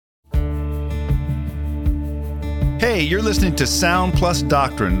Hey, you're listening to Sound Plus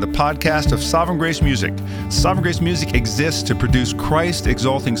Doctrine, the podcast of Sovereign Grace Music. Sovereign Grace Music exists to produce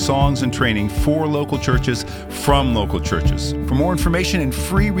Christ-exalting songs and training for local churches from local churches. For more information and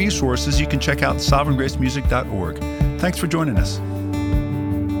free resources, you can check out sovereigngracemusic.org. Thanks for joining us.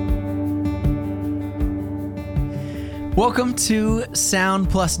 Welcome to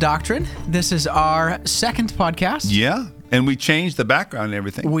Sound Plus Doctrine. This is our second podcast. Yeah, and we changed the background and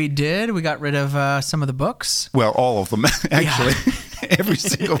everything. We did. We got rid of some of the books. Well, all of them, actually. Yeah. Every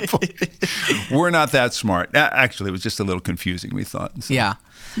single book. We're not that smart. Actually, it was just a little confusing, we thought. So Yeah.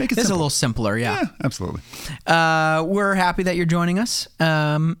 Make it It's simple. a little simpler, yeah. Yeah, absolutely. We're happy that you're joining us.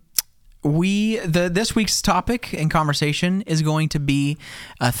 This week's topic and conversation is going to be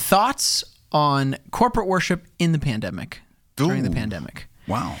thoughts on corporate worship in the pandemic, during the Ooh. pandemic.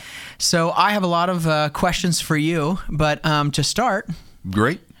 Wow. So I have a lot of questions for you, but to start,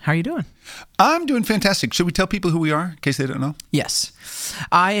 Great. how are you doing? I'm doing fantastic. Should we tell people who we are in case they don't know? Yes.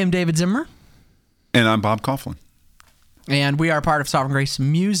 I am David Zimmer, And I'm Bob Coughlin. and we are part of Sovereign Grace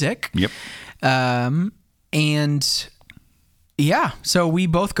Music. Yep. And yeah, so we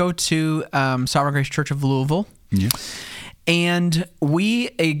both go to Sovereign Grace Church of Louisville. Yeah. And we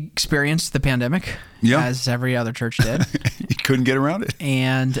experienced the pandemic, Yeah. as every other church did. You couldn't get around it.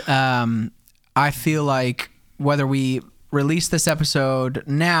 And I feel like whether we release this episode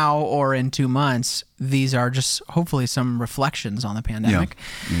now or in 2 months, these are just hopefully some reflections on the pandemic.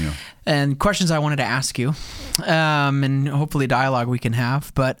 Yeah. And questions I wanted to ask you, and hopefully dialogue we can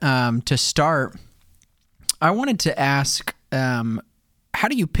have. But to start, I wanted to ask, how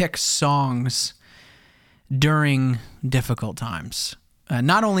do you pick songs during difficult times?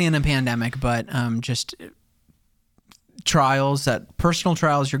 Not only in a pandemic, but just trials, personal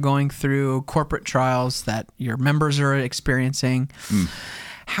trials you're going through, corporate trials that your members are experiencing.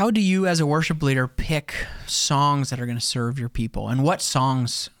 How do you, as a worship leader, pick songs that are going to serve your people? And what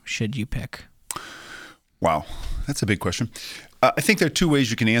songs should you pick? Wow. That's a big question. I think there are two ways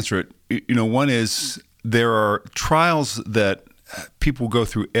you can answer it. One is there are trials that people go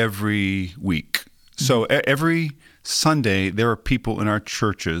through every week. So every Sunday, there are people in our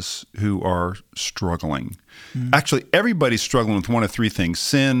churches who are struggling. Actually, everybody's struggling with one of three things: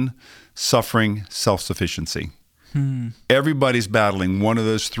 sin, suffering, self-sufficiency. Everybody's battling one of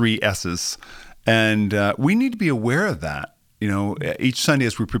those three S's. And we need to be aware of that, each Sunday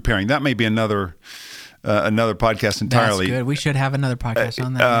as we're preparing. That may be another podcast entirely. That's good. We should have another podcast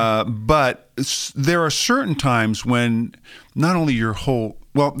on that. But there are certain times when not only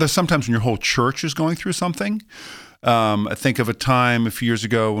there's sometimes when your whole church is going through something. I think of a time a few years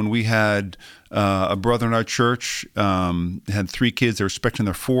ago when we had a brother in our church, had 3 kids. They were expecting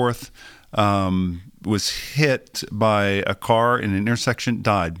their 4th, was hit by a car in an intersection,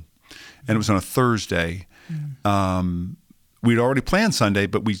 died. And it was on a Thursday. We'd already planned Sunday,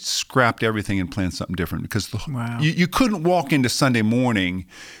 but we scrapped everything and planned something different because you couldn't walk into Sunday morning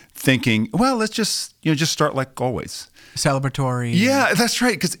thinking, well, let's just start like always. Celebratory. Yeah, that's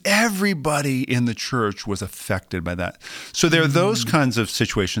right, because everybody in the church was affected by that. So there are those kinds of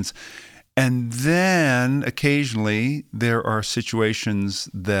situations. And then occasionally there are situations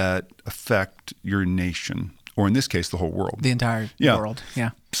that affect your nation, or in this case, the whole world. The entire world.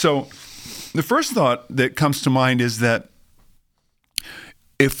 Yeah. So the first thought that comes to mind is that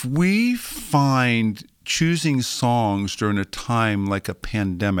if we find choosing songs during a time like a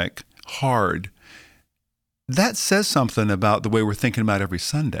pandemic hard, that says something about the way we're thinking about every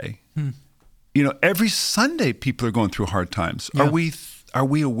Sunday. Every Sunday people are going through hard times. Yeah. Are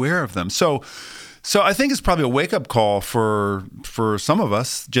we aware of them? So I think it's probably a wake-up call for some of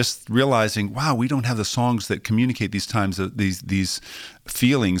us, just realizing, wow, we don't have the songs that communicate these times, these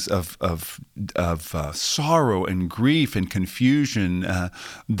feelings of sorrow and grief and confusion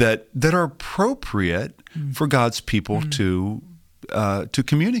that are appropriate for God's people to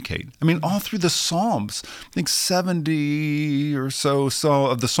communicate. I mean, all through the Psalms, I think 70 or so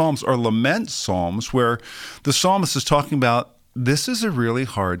of the Psalms are lament psalms where the psalmist is talking about, this is a really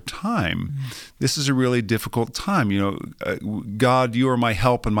hard time. This is a really difficult time. God, you are my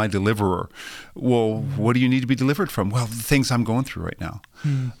help and my deliverer. Well, what do you need to be delivered from? Well, the things I'm going through right now.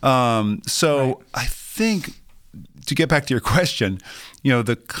 Right. I think, to get back to your question,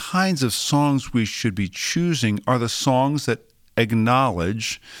 the kinds of songs we should be choosing are the songs that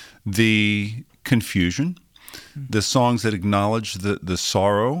acknowledge the confusion, the songs that acknowledge the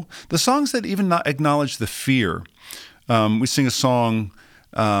sorrow, the songs that even not acknowledge the fear. We sing a song,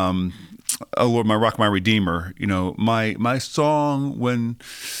 "Oh Lord, my rock, my redeemer." My song when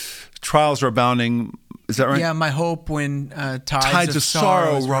trials are abounding. Is that right? Yeah, my hope when tides of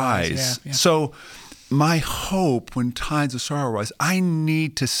sorrow rise. Yeah. So my hope when tides of sorrow rise, I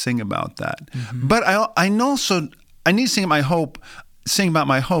need to sing about that. But I also need to sing about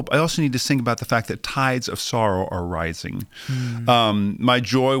my hope. I also need to sing about the fact that tides of sorrow are rising. My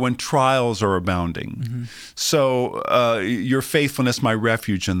joy when trials are abounding. So your faithfulness, my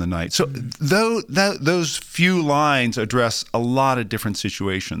refuge in the night. So those few lines address a lot of different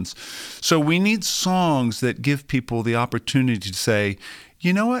situations. So we need songs that give people the opportunity to say,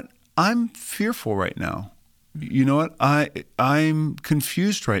 you know what? I'm fearful right now. You know what? I'm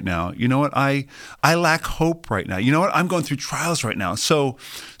confused right now. You know what? I lack hope right now. You know what? I'm going through trials right now. So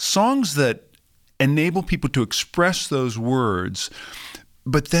songs that enable people to express those words,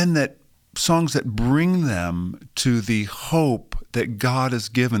 but then songs that bring them to the hope that God has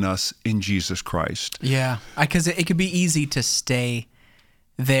given us in Jesus Christ. Yeah, because it could be easy to stay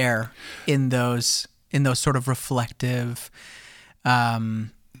there in those sort of reflective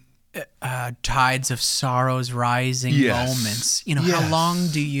tides of sorrows rising moments. How long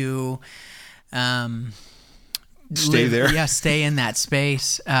do you stay there? Yeah, stay in that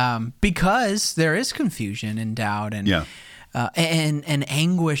space because there is confusion and doubt and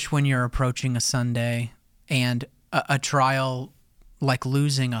anguish when you're approaching a Sunday and a trial like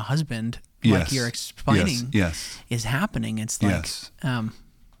losing a husband, like you're explaining, is happening. It's like.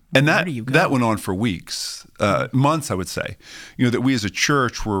 And that went on for weeks, months, I would say. That we as a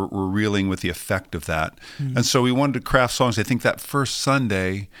church were reeling with the effect of that. And so we wanted to craft songs. I think that first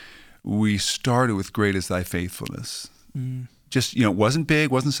Sunday, we started with Great is Thy Faithfulness. Just, it wasn't big,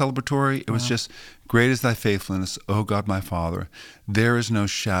 wasn't celebratory. It was just, Great is Thy Faithfulness, O God my Father. There is no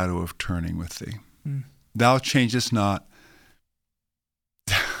shadow of turning with Thee. Thou changest not.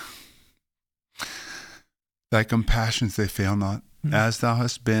 Thy compassions, they fail not. As thou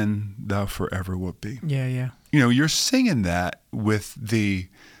hast been, thou forever wilt be. Yeah. You're singing that with the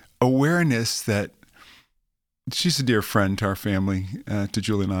awareness that she's a dear friend to our family, to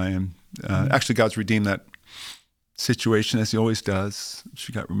Julie and I. And actually, God's redeemed that situation as He always does.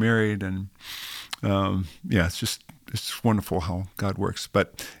 She got remarried, and it's wonderful how God works.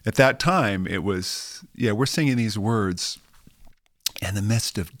 But at that time, it was, we're singing these words in the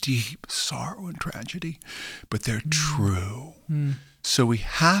midst of deep sorrow and tragedy, but they're true. So we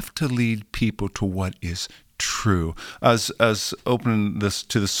have to lead people to what is true. As opening this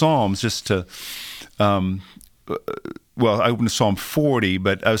to the Psalms, just to, I opened to Psalm 40,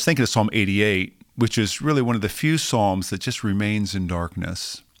 but I was thinking of Psalm 88, which is really one of the few Psalms that just remains in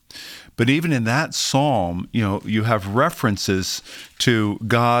darkness. But even in that psalm, you have references to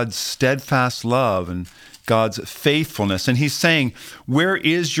God's steadfast love and God's faithfulness. And He's saying, where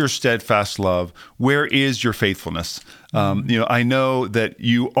is your steadfast love? Where is your faithfulness? I know that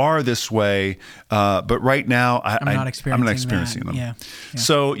you are this way, but right now I'm not experiencing them. Yeah.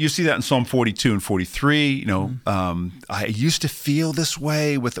 So you see that in Psalm 42 and 43. I used to feel this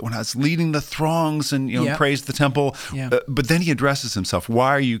way when I was leading the throngs and praised the temple. But then He addresses Himself.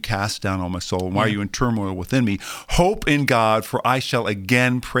 Why are you cast down, O my soul? Why are you in turmoil within me? Hope in God, for I shall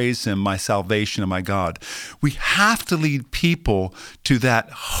again praise Him, my salvation and my God. We have to lead people to that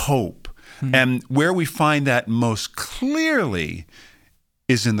hope. And where we find that most clearly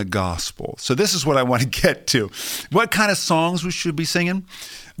is in the gospel. So this is what I want to get to. What kind of songs we should be singing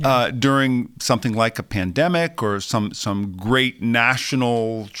during something like a pandemic or some great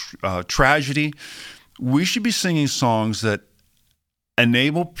national tragedy? We should be singing songs that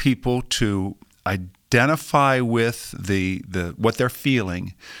enable people to identify with the what they're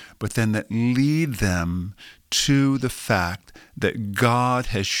feeling, but then that lead them to the fact that God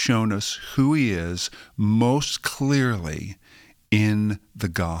has shown us who He is most clearly in the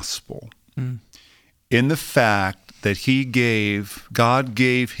gospel. In the fact that God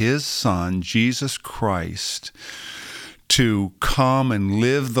gave His Son, Jesus Christ, to come and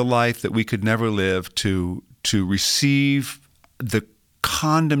live the life that we could never live, to receive the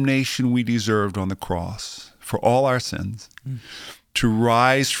condemnation we deserved on the cross for all our sins, to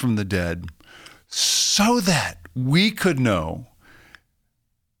rise from the dead, so that we could know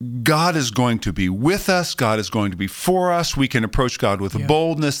God is going to be with us. God is going to be for us. We can approach God with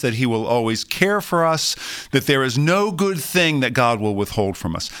boldness, that He will always care for us, that there is no good thing that God will withhold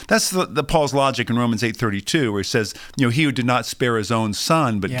from us. That's the Paul's logic in Romans 8:32, where he says, He who did not spare His own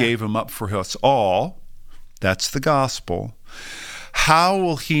Son, but gave Him up for us all, that's the gospel. How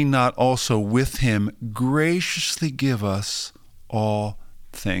will He not also with Him graciously give us all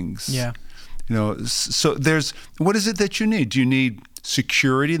things? So what is it that you need? Do you need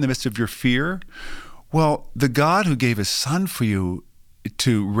security in the midst of your fear? Well, the God who gave His Son for you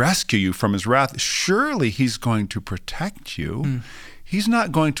to rescue you from His wrath, surely He's going to protect you. He's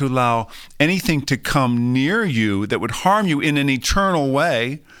not going to allow anything to come near you that would harm you in an eternal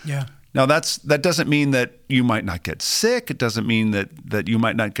way. Yeah. Now, that doesn't mean that you might not get sick. It doesn't mean that you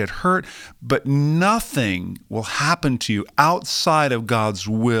might not get hurt. But nothing will happen to you outside of God's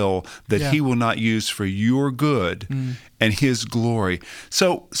will that He will not use for your good and His glory.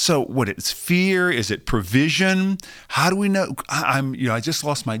 So what is fear? Is it provision? How do we know? I just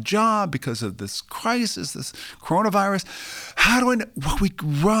lost my job because of this crisis, this coronavirus. How do I know? Well, we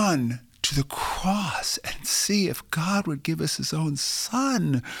run to the cross and see if God would give us His own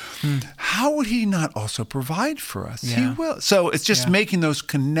Son. How would He not also provide for us? He will. So it's just making those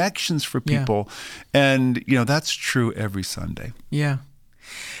connections for people. And, that's true every Sunday. Yeah.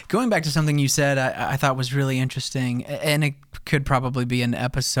 Going back to something you said, I thought was really interesting, and it could probably be an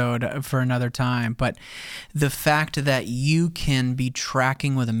episode for another time, but the fact that you can be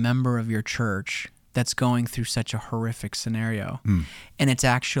tracking with a member of your church that's going through such a horrific scenario, and it's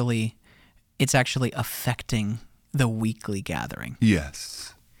actually affecting the weekly gathering.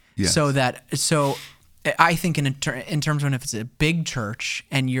 Yes. So I think in terms of if it's a big church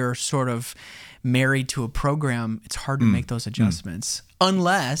and you're sort of married to a program, it's hard to make those adjustments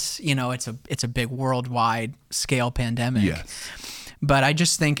unless it's a big worldwide scale pandemic. Yes. But I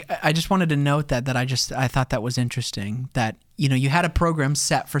just wanted to note that I thought that was interesting that you had a program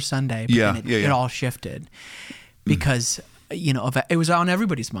set for Sunday, but then it all shifted because it was on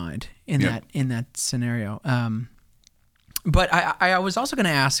everybody's mind in that scenario. But I was also going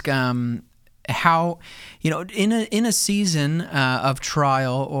to ask how in a season of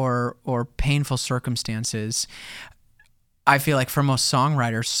trial or painful circumstances, I feel like for most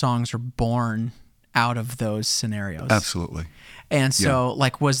songwriters, songs are born out of those scenarios. Absolutely. And so,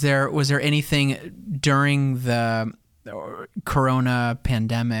 was there anything during the Corona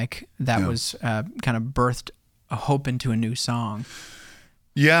pandemic that was kind of birthed a hope into a new song?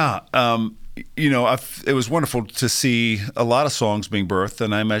 Yeah. It was wonderful to see a lot of songs being birthed,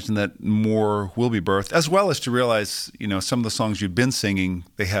 and I imagine that more will be birthed, as well as to realize, some of the songs you've been singing,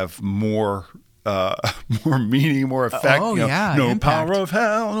 they have more meaning, more effect. No impact. Power of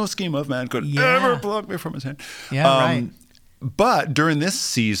hell, no scheme of man could ever pluck me from His hand. Yeah, right. But during this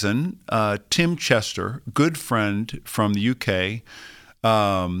season, Tim Chester, good friend from the UK,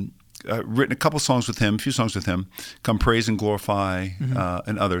 written a couple songs with him, a few songs with him, Come Praise and Glorify,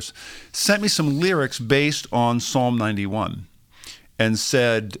 and others, sent me some lyrics based on Psalm 91 and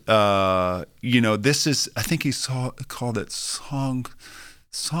said, this is, I think he called it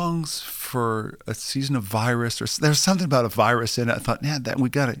Songs for a Season of Virus, or there's something about a virus in it. I thought, we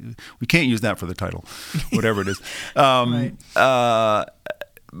can't use that for the title, whatever it is. Right.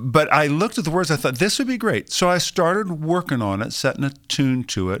 But I looked at the words, I thought, this would be great. So I started working on it, setting a tune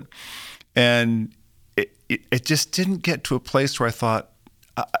to it, and it just didn't get to a place where I thought,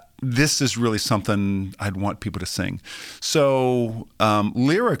 this is really something I'd want people to sing. So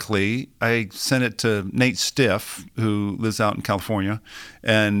lyrically, I sent it to Nate Stiff, who lives out in California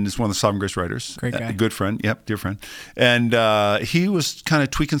and is one of the Sovereign Grace writers. Great guy. A good friend. Yep, dear friend. And he was kind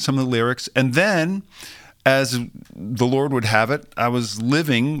of tweaking some of the lyrics. And then, as the Lord would have it, I was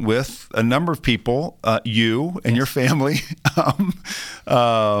living with a number of people, you and your family.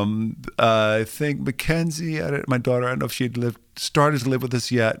 I think Mackenzie, my daughter, I don't know if she had started to live with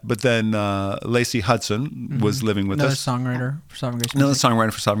us yet, but then Lacey Hudson was living with us. Another songwriter for Sovereign Grace. Another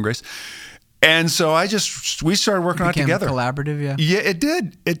songwriter for Sovereign Grace. And so we started working on it together. Collaborative, yeah. Yeah, it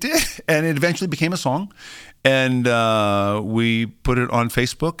did. And it eventually became a song. And we put it on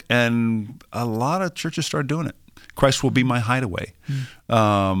Facebook, and a lot of churches started doing it. Christ Will Be My Hideaway,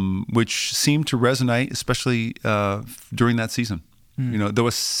 which seemed to resonate, especially during that season. There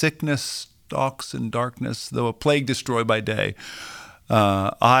was sickness stalks in darkness, though a plague destroy by day.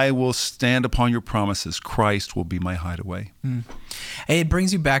 I will stand upon your promises. Christ will be my hideaway. It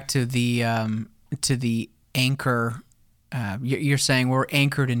brings you back to the anchor. You're saying we're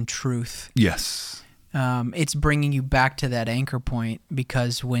anchored in truth. Yes. It's bringing you back to that anchor point,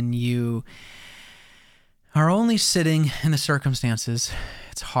 because when you are only sitting in the circumstances,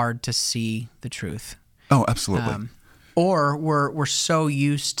 it's hard to see the truth. Oh, absolutely. Or we're so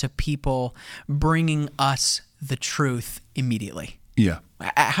used to people bringing us the truth immediately. Yeah.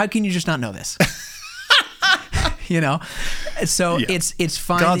 How can you just not know this? So it's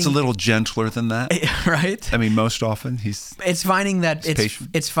finding God's a little gentler than that, right? I mean, most often it's finding that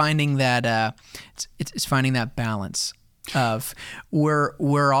patient. It's finding that it's finding that balance of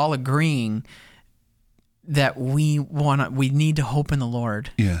we're all agreeing that we need to hope in the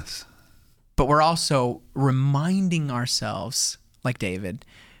Lord. Yes. But we're also reminding ourselves, like David,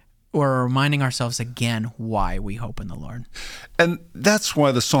 or reminding ourselves again why we hope in the Lord. And that's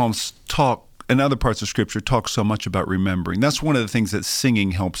why the Psalms talk, and other parts of Scripture talk so much about remembering. That's one of the things that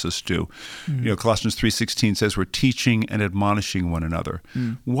singing helps us do. Colossians 3:16 says we're teaching and admonishing one another.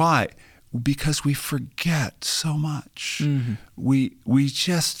 Why? Because we forget so much. We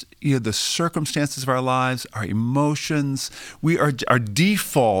just, the circumstances of our lives, our emotions, our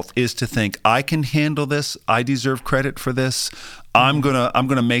default is to think, I can handle this, I deserve credit for this, I'm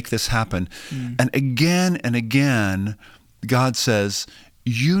gonna make this happen. And again, God says,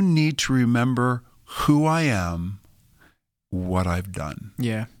 you need to remember who I am, what I've done.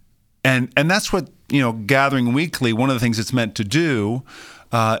 Yeah. And that's what, gathering weekly, one of the things it's meant to do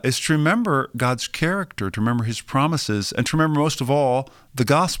is to remember God's character, to remember his promises, and to remember most of all the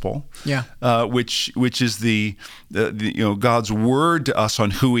gospel, which is the God's word to us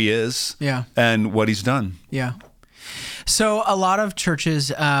on who he is and what he's done. Yeah. So a lot of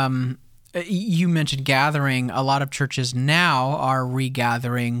churches, you mentioned gathering, a lot of churches now are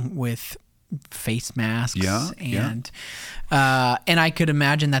regathering with face masks, and I could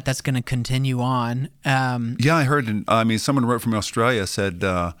imagine that that's going to continue on. I heard. Someone wrote from Australia said,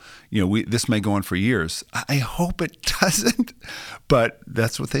 this may go on for years. I hope it doesn't, but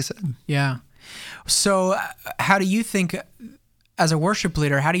that's what they said. Yeah. So, how do you think, as a worship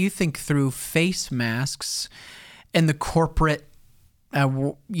leader, how do you think through face masks and the corporate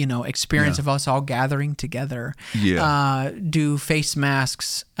experience of us all gathering together? Do face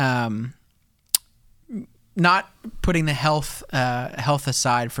masks, not putting the health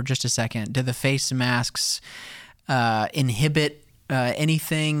aside for just a second, do the face masks inhibit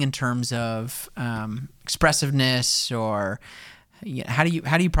anything in terms of expressiveness, or how do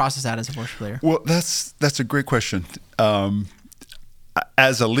you process that as a worship leader? Well, that's a great question.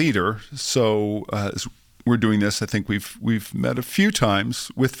 As a leader, as we're doing this, I think we've met a few times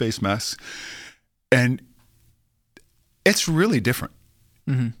with face masks, and it's really different.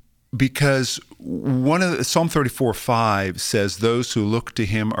 Because one of Psalm 34:5 says, "Those who look to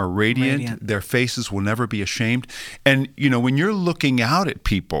him are radiant; their faces will never be ashamed." And when you're looking out at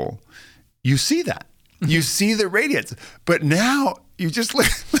people, you see that, you see the radiance. But now you just look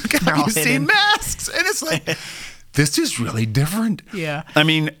out, you see masks, and it's like, this is really different. Yeah.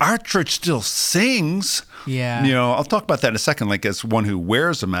 Our church still sings. Yeah. I'll talk about that in a second, like as one who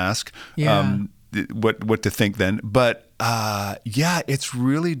wears a mask. Yeah. What to think then. But it's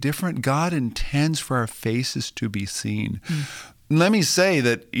really different. God intends for our faces to be seen. Let me say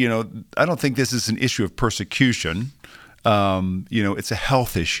that, I don't think this is an issue of persecution. It's a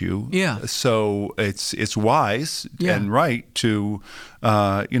health issue. Yeah. So it's wise and right to,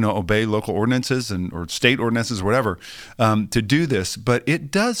 obey local ordinances or state ordinances or whatever, to do this. But it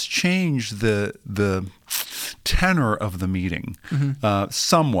does change the tenor of the meeting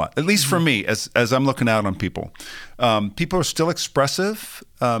somewhat, at least for me, as I'm looking out on people. People are still expressive.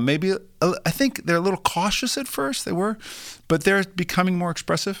 Maybe I think they're a little cautious at first. They were, but they're becoming more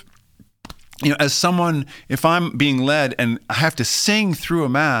expressive. As someone, if I'm being led and I have to sing through a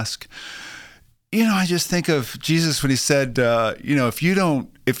mask, I just think of Jesus when he said, if you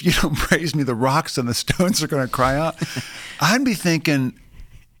don't praise me, the rocks and the stones are going to cry out. I'd be thinking,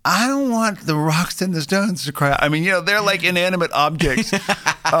 I don't want the rocks and the stones to cry out. They're like inanimate objects.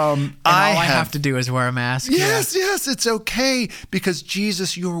 All I have to do is wear a mask. Yes, it's okay, because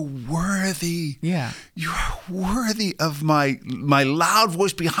Jesus, you're worthy. Yeah. You're worthy of my loud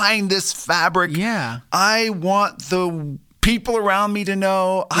voice behind this fabric. Yeah. I want the people around me to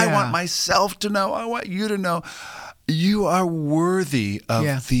know. I want myself to know. I want you to know. You are worthy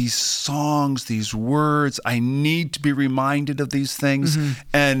of these songs, these words. I need to be reminded of these things,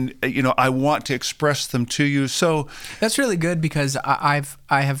 and I want to express them to you. So that's really good, because I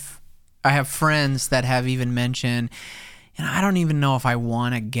have friends that have even mentioned, I don't even know if I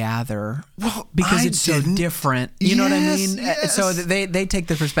want to gather, because it's so different. You know what I mean? Yes. So they take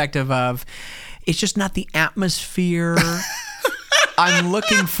the perspective of, it's just not the atmosphere I'm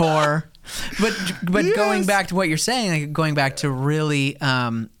looking for. But going back to what you're saying, going back to really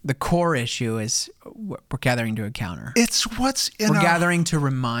the core issue is we're gathering to encounter. It's we're gathering to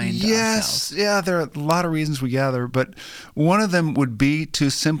remind ourselves. There are a lot of reasons we gather, but one of them would be to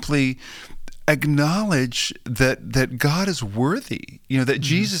simply acknowledge that God is worthy, that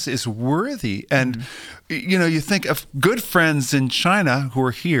Jesus is worthy. And, you think of good friends in China who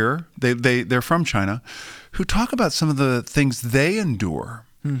are here, they're from China, who talk about some of the things they endure.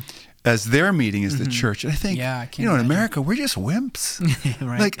 as their meeting as the church. And I think, Yeah, I can't in imagine. America, we're just wimps.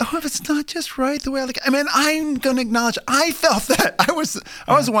 Right. Like, oh, if it's not just right the way I like it. I mean, I'm going to acknowledge I felt that. I was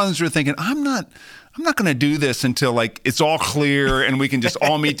one of the ones who were thinking, I'm not going to do this until like it's all clear and we can just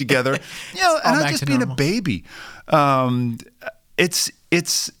all meet together. You know, and all I'm back just to being normal. a baby.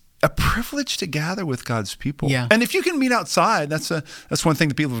 It's a privilege to gather with God's people. Yeah. And if you can meet outside, that's one thing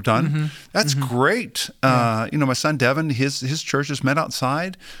that people have done. That's great. You know, my son Devin, his church is met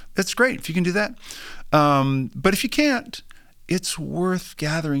outside. That's great if you can do that. But if you can't, it's worth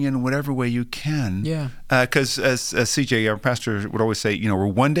gathering in whatever way you can. Yeah. Because as CJ, our pastor, would always say, you know, we're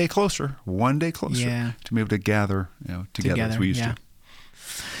one day closer Yeah. to be able to gather, you know, together as we used to.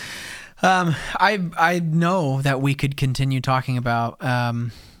 I know that we could continue talking about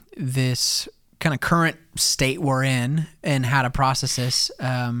this kind of current state we're in and how to process this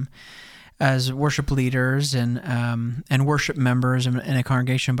as worship leaders and worship members in a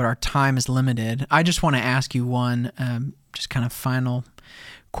congregation, but our time is limited. I just want to ask you one just kind of final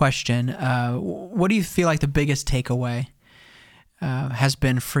question. What do you feel like the biggest takeaway has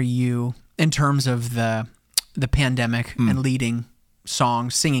been for you in terms of the pandemic and leading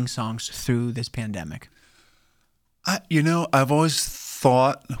songs, singing songs through this pandemic? You know, I've always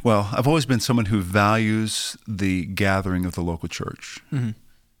been someone who values the gathering of the local church. You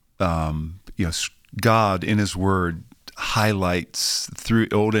know, God in His Word highlights through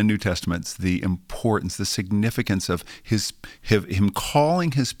Old and New Testaments the importance, the significance of Him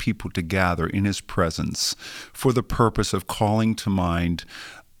calling His people to gather in His presence for the purpose of calling to mind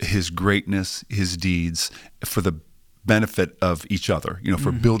His greatness, His deeds, for the benefit of each other, you know,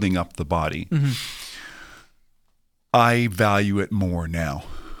 for building up the body. I value it more now.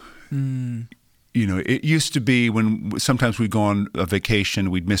 You know, it used to be when sometimes we'd go on a vacation,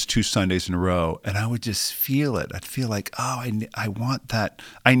 we'd miss 2 Sundays in a row, and I would just feel it. I'd feel like, oh, I want that.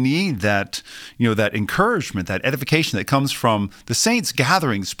 I need that, you know, that encouragement, that edification that comes from the saints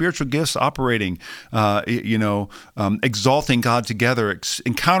gathering, spiritual gifts operating, you know, exalting God together,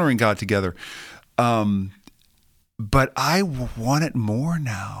 encountering God together. But I want it more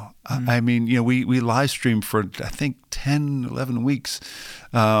now. I mean, you know, we live streamed for, I think, 10, 11 weeks.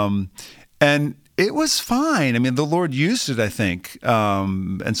 And it was fine. I mean, the Lord used it, I think.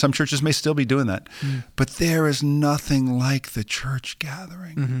 And some churches may still be doing that. But there is nothing like the church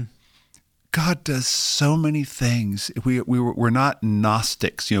gathering. God does so many things. We're not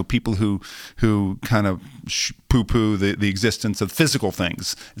Gnostics, you know, people who kind of poo-poo the existence of physical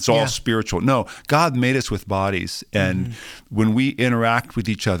things. It's all spiritual. No, God made us with bodies, and when we interact with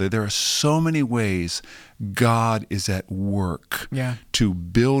each other, there are so many ways God is at work to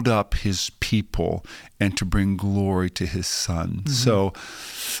build up His people and to bring glory to His Son. So,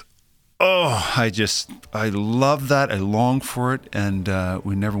 I love that. I long for it, and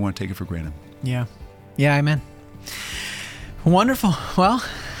we never want to take it for granted. Yeah, amen. Wonderful. Well,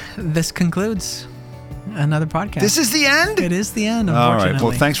 this concludes another podcast. This is the end? It is the end, All unfortunately. right.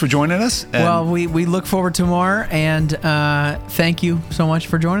 Well, thanks for joining us. Well, we look forward to more, and thank you so much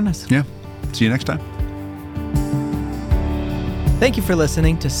for joining us. Yeah. See you next time. Thank you for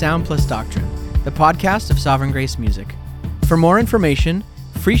listening to Sound Plus Doctrine, the podcast of Sovereign Grace Music. For more information,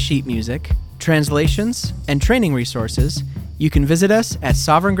 free sheet music, translations, and training resources, you can visit us at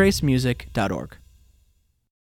sovereigngracemusic.org.